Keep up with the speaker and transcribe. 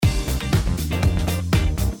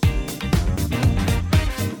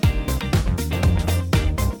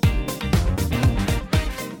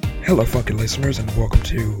Hello, funky listeners, and welcome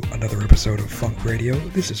to another episode of Funk Radio.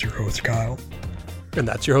 This is your host, Kyle. And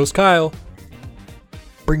that's your host, Kyle.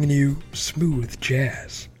 Bringing you smooth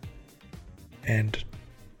jazz and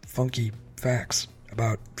funky facts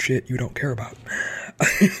about shit you don't care about.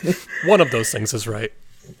 One of those things is right.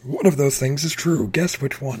 One of those things is true. Guess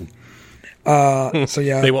which one? So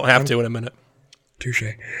yeah. They won't have to in a minute. Touche.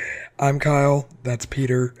 I'm Kyle. That's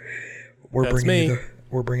Peter. That's me.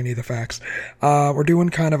 We're bringing you the facts. We're doing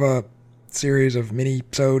kind of a series of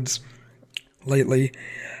mini-sodes lately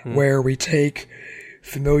where we take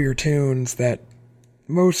familiar tunes that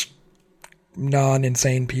most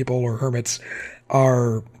non-insane people or hermits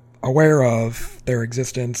are aware of their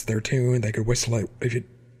existence, their tune. They could whistle it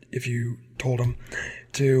if you told them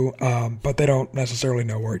to, but they don't necessarily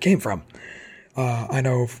know where it came from. I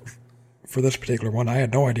know for this particular one, I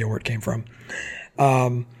had no idea where it came from.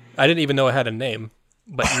 I didn't even know it had a name.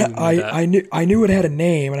 But I knew it had a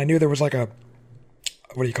name, and I knew there was like a,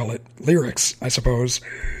 what do you call it, lyrics, I suppose,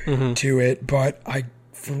 to it, but I,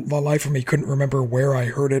 for the life of me, couldn't remember where I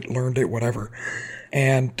heard it, learned it, whatever.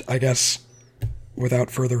 And I guess,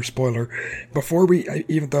 without further spoiler, before we,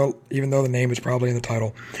 even though the name is probably in the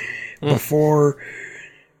title, before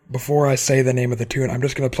I say the name of the tune, I'm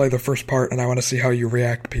just going to play the first part, and I want to see how you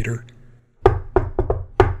react, Peter.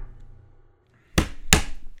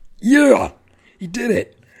 Yeah! He did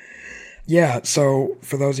it! Yeah, so,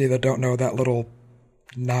 for those of you that don't know that little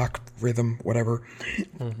knock rhythm, whatever,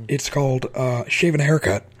 it's called Shaving a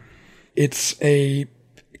Haircut. It's a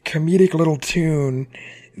comedic little tune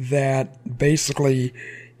that basically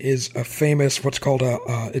is a famous, what's called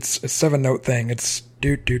it's a 7-note thing. It's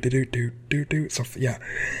do-do-do-do-do-do-do. So, yeah.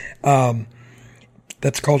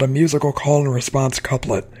 That's called a musical call and response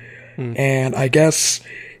couplet. And I guess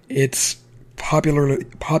it's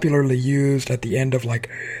popularly used at the end of like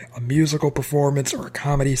a musical performance or a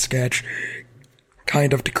comedy sketch,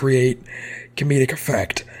 kind of to create comedic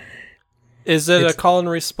effect. Is it a call and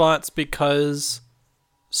response because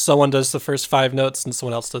someone does the first 5 notes and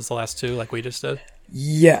someone else does the last 2, like we just did?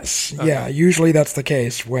 Yes. Okay. Yeah, usually that's the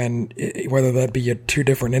case when, whether that be 2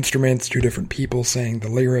 different instruments, 2 different people saying the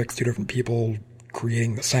lyrics, 2 different people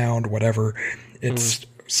creating the sound, whatever. It's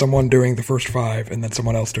someone doing the first 5 and then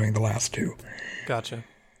someone else doing the last 2. Gotcha.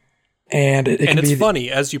 And it's funny,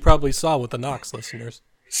 as you probably saw with the Knox listeners.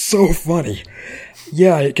 So funny.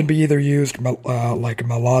 Yeah, it can be either used like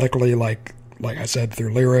melodically, like I said,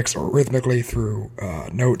 through lyrics, or rhythmically through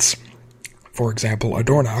notes. For example, a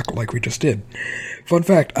door knock, like we just did. Fun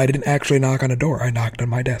fact, I didn't actually knock on a door. I knocked on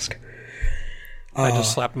my desk. I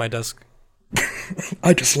just slapped my desk.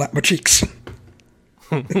 I just slapped my cheeks.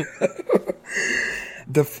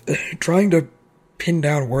 Trying to pin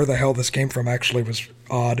down where the hell this came from actually was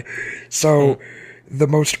odd. So, the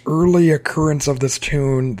most early occurrence of this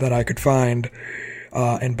tune that I could find,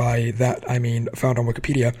 and by that I mean found on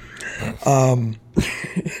Wikipedia,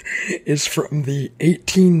 is from the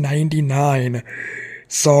 1899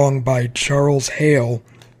 song by Charles Hale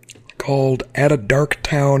called At a Dark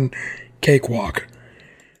Town Cakewalk.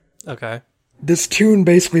 Okay. This tune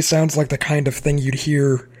basically sounds like the kind of thing you'd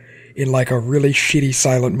hear in like a really shitty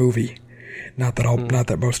silent movie. Not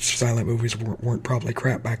that most silent movies weren't probably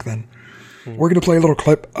crap back then. We're going to play a little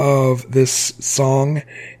clip of this song,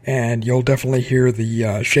 and you'll definitely hear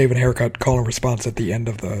the shave and haircut call and response at the end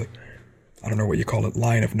of the, I don't know what you call it,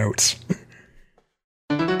 line of notes.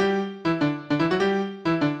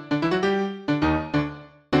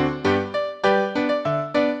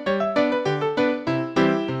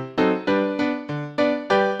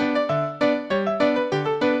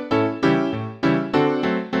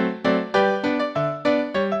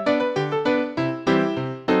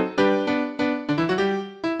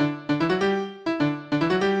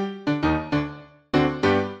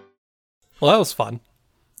 Well, that was fun.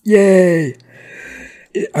 Yay!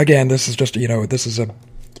 Again, this is just, this is a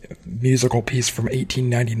musical piece from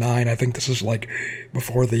 1899. I think this is like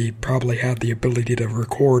before they probably had the ability to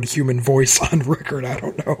record human voice on record. I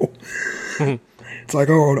don't know. It's like,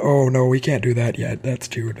 oh no, we can't do that yet. That's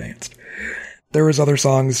too advanced. There was other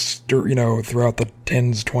songs, throughout the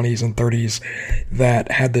 10s, 20s, and 30s that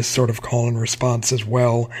had this sort of call and response as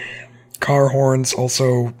well. Car horns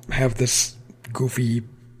also have this goofy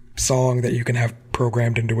song that you can have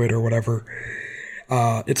programmed into it or whatever.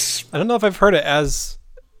 I don't know if I've heard it as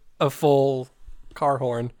a full car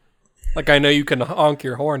horn. Like, I know you can honk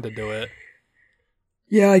your horn to do it.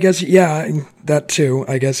 Yeah, I guess, yeah, that too.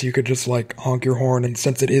 I guess you could just, like, honk your horn, and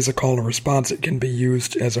since it is a call and response, it can be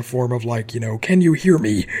used as a form of, like, can you hear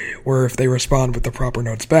me? Where if they respond with the proper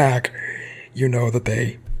notes back, you know that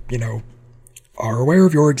they, are aware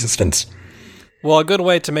of your existence. Well, a good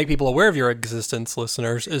way to make people aware of your existence,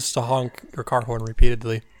 listeners, is to honk your car horn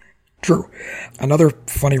repeatedly. True. Another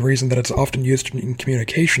funny reason that it's often used in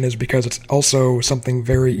communication is because it's also something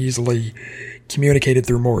very easily communicated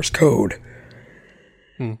through Morse code.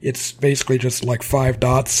 It's basically just like 5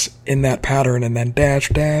 dots in that pattern and then dash,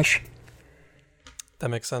 dash. That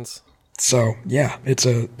makes sense. So, yeah, it's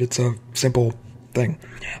a simple thing.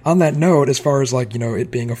 On that note, as far as like,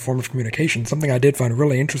 it being a form of communication, something I did find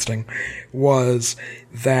really interesting was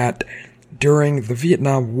that during the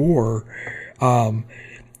Vietnam War,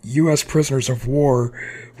 U.S. prisoners of war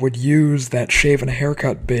would use that shave and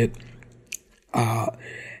haircut bit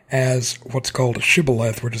as what's called a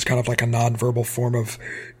shibboleth, which is kind of like a nonverbal form of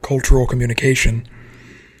cultural communication.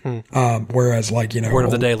 Whereas, like, Word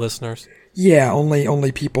of the day, listeners. Yeah,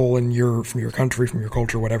 only people from your country, from your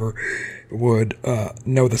culture, whatever, would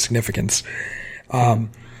know the significance.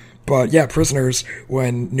 But yeah, prisoners,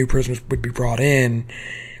 when new prisoners would be brought in,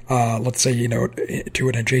 let's say, to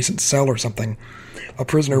an adjacent cell or something, a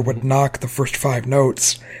prisoner would knock the first 5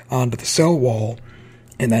 notes onto the cell wall,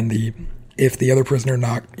 and then if the other prisoner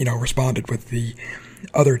responded with the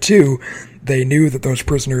other 2, they knew that those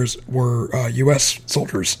prisoners were U.S.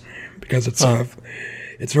 soldiers, because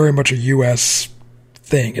it's very much a U.S.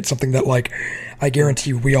 thing. It's something that, like, I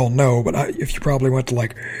guarantee we all know, but if you probably went to,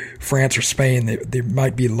 like, France or Spain, there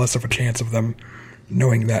might be less of a chance of them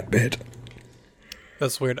knowing that bit.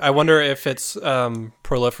 That's weird. I wonder if it's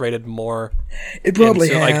proliferated more. It probably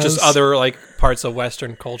into, has. like, just other, like, parts of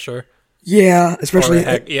Western culture. Yeah, especially...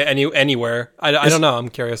 anywhere. I don't know. I'm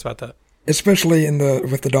curious about that. Especially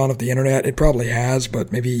with the dawn of the internet, it probably has,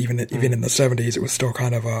 but maybe even in the 70s, it was still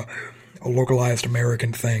kind of a localized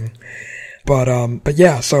American thing. But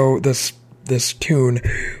yeah, so this tune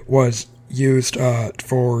was used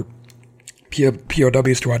for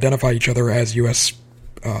POWs to identify each other as U.S.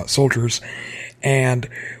 Soldiers, and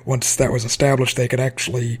once that was established, they could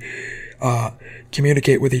actually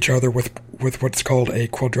communicate with each other with what's called a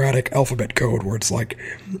quadratic alphabet code, where it's like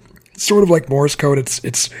sort of like Morse code.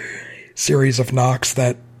 It's series of knocks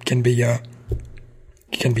that can be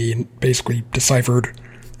basically deciphered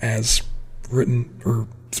as written or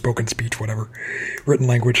spoken speech, whatever, written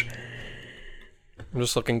language. I'm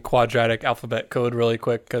just looking quadratic alphabet code really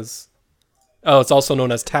quick because, it's also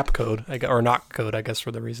known as tap code, or knock code, I guess,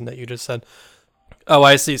 for the reason that you just said. Oh,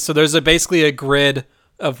 I see. So there's basically a grid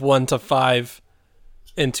of 1 to 5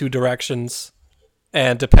 in 2 directions,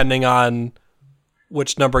 and depending on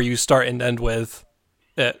which number you start and end with,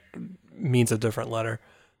 it means a different letter.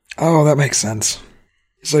 Oh, that makes sense.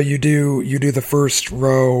 So you do the first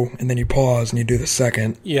row, and then you pause, and you do the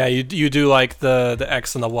second. Yeah, you do like the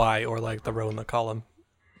X and the Y, or like the row and the column.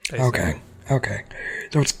 Basically. Okay.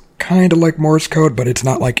 So it's kind of like Morse code, but it's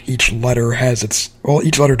not like each letter has its... Well,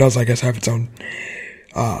 each letter does, I guess, have its own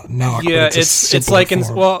knock. Yeah, but it's like...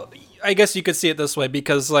 Well, I guess you could see it this way,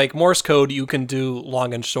 because like Morse code, you can do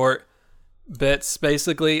long and short bits,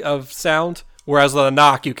 basically, of sound, whereas with a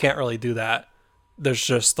knock, you can't really do that. There's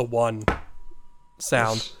just the one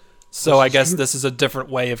sound. So I guess this is a different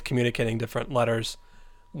way of communicating different letters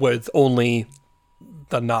with only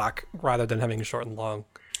the knock rather than having a short and long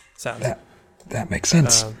sound. That makes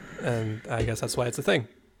sense. And I guess that's why it's a thing.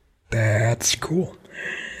 That's cool.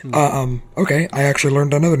 Okay, I actually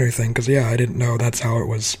learned another new thing, because I didn't know that's how it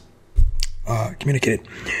was communicated.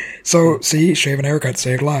 So, see, shave and haircut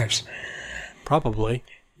saved lives. Probably.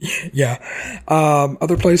 Yeah.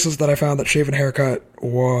 Other places that I found that shave and haircut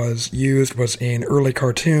was used was in early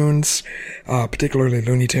cartoons, particularly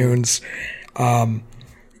Looney Tunes.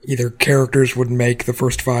 Either characters would make the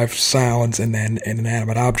first 5 sounds, and then an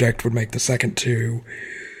inanimate object would make the second 2,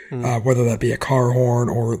 whether that be a car horn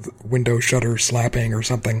or window shutter slapping or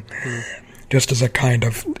something, just as a kind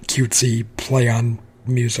of cutesy play on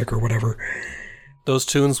music or whatever. Those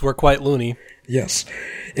tunes were quite loony. Yes.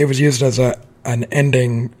 It was used as an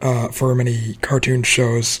ending for many cartoon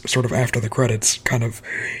shows, sort of after the credits, kind of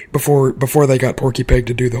before they got Porky Pig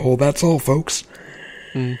to do the whole "that's all, folks."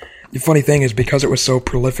 The funny thing is, because it was so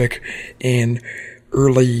prolific in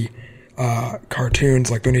early cartoons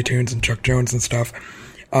like Looney Tunes and Chuck Jones and stuff,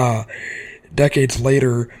 decades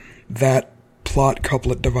later, that plot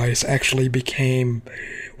couplet device actually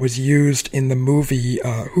was used in the movie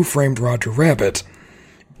Who Framed Roger Rabbit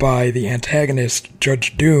by the antagonist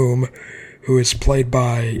Judge Doom, who is played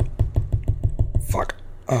by...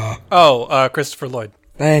 Christopher Lloyd.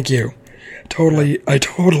 Thank you. I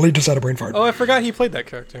totally just had a brain fart. Oh, I forgot he played that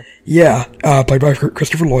character. Yeah, played by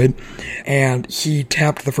Christopher Lloyd. And he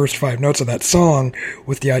tapped the first 5 notes of that song,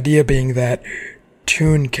 with the idea being that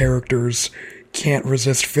tune characters can't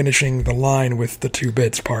resist finishing the line with the 2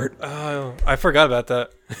 bits part. Oh, I forgot about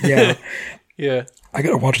that. Yeah. Yeah. I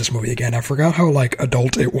gotta watch this movie again. I forgot how, like,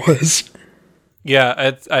 adult it was.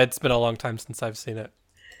 Yeah, it's been a long time since I've seen it.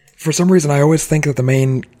 For some reason, I always think that the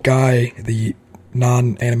main guy, the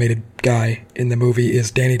non-animated guy in the movie,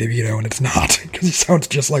 is Danny DeVito, and it's not, because he sounds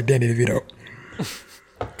just like Danny DeVito.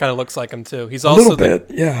 Kind of looks like him, too. He's A also little bit,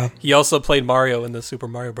 yeah. He also played Mario in the Super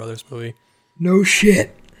Mario Brothers movie. No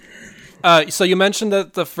shit. So you mentioned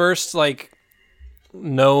that the first, like,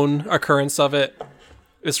 known occurrence of it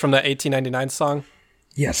is from that 1899 song?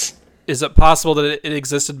 Yes. Is it possible that it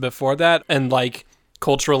existed before that, and, like,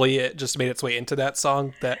 culturally it just made its way into that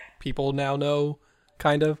song that people now know,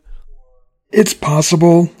 kind of? It's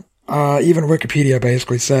possible. Even Wikipedia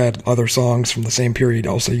basically said other songs from the same period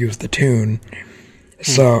also used the tune.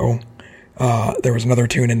 So, there was another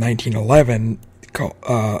tune in 1911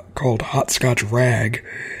 called Hopscotch Rag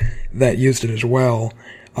that used it as well,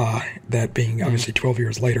 that being obviously 12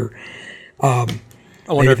 years later. I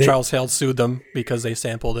wonder if Charles Hale sued them because they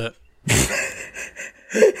sampled it.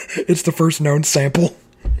 It's the first known sample.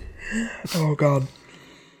 Oh, God.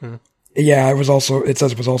 Yeah, it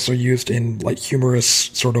says it was also used in, like, humorous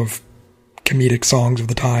sort of comedic songs of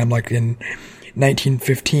the time. Like in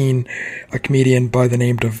 1915, a comedian by the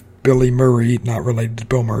name of Billy Murray, not related to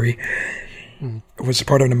Bill Murray, was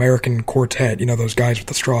part of an American quartet, you know, those guys with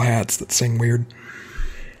the straw hats that sing weird.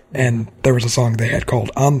 And there was a song they had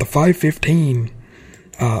called On the 515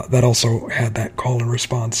 that also had that call and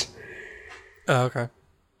response. Oh, okay.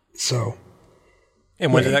 So.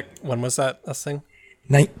 And when was that a thing?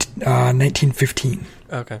 1915.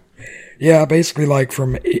 Okay. Yeah, basically, like,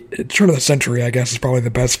 from turn of the century, I guess, is probably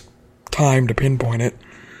the best time to pinpoint it.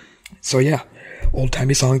 So, yeah,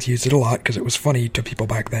 old-timey songs used it a lot because it was funny to people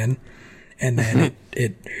back then. And then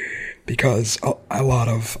because a lot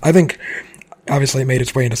of, I think, obviously it made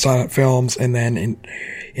its way into silent films and then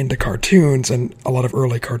into cartoons, and a lot of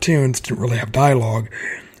early cartoons didn't really have dialogue,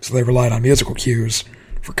 so they relied on musical cues.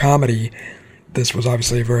 For comedy, this was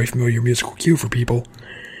obviously a very familiar musical cue for people.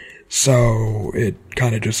 So it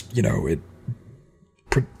kind of just, you know, it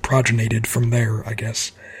progenited from there, I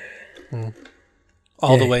guess.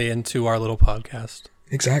 All the way into our little podcast.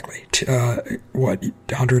 Exactly.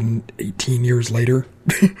 118 years later?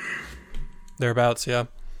 Thereabouts, yeah.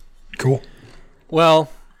 Cool. Well,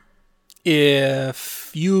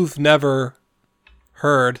 if you've never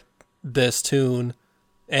heard this tune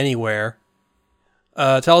anywhere,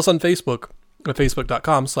 tell us on Facebook at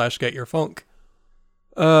facebook.com/getyourfunk.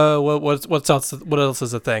 What else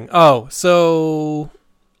is a thing? Oh, so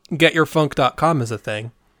getyourfunk.com is a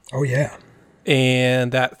thing. Oh, yeah.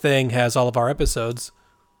 And that thing has all of our episodes,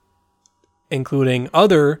 including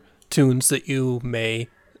other tunes that you may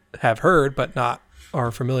have heard but not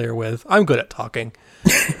are familiar with. I'm good at talking.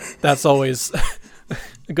 That's always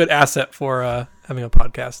a good asset for having a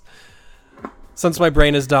podcast. Since my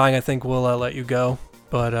brain is dying, I think we'll let you go.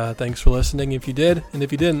 But thanks for listening if you did. And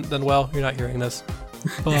if you didn't, then, well, you're not hearing this.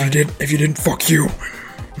 Bye. If you didn't, fuck you.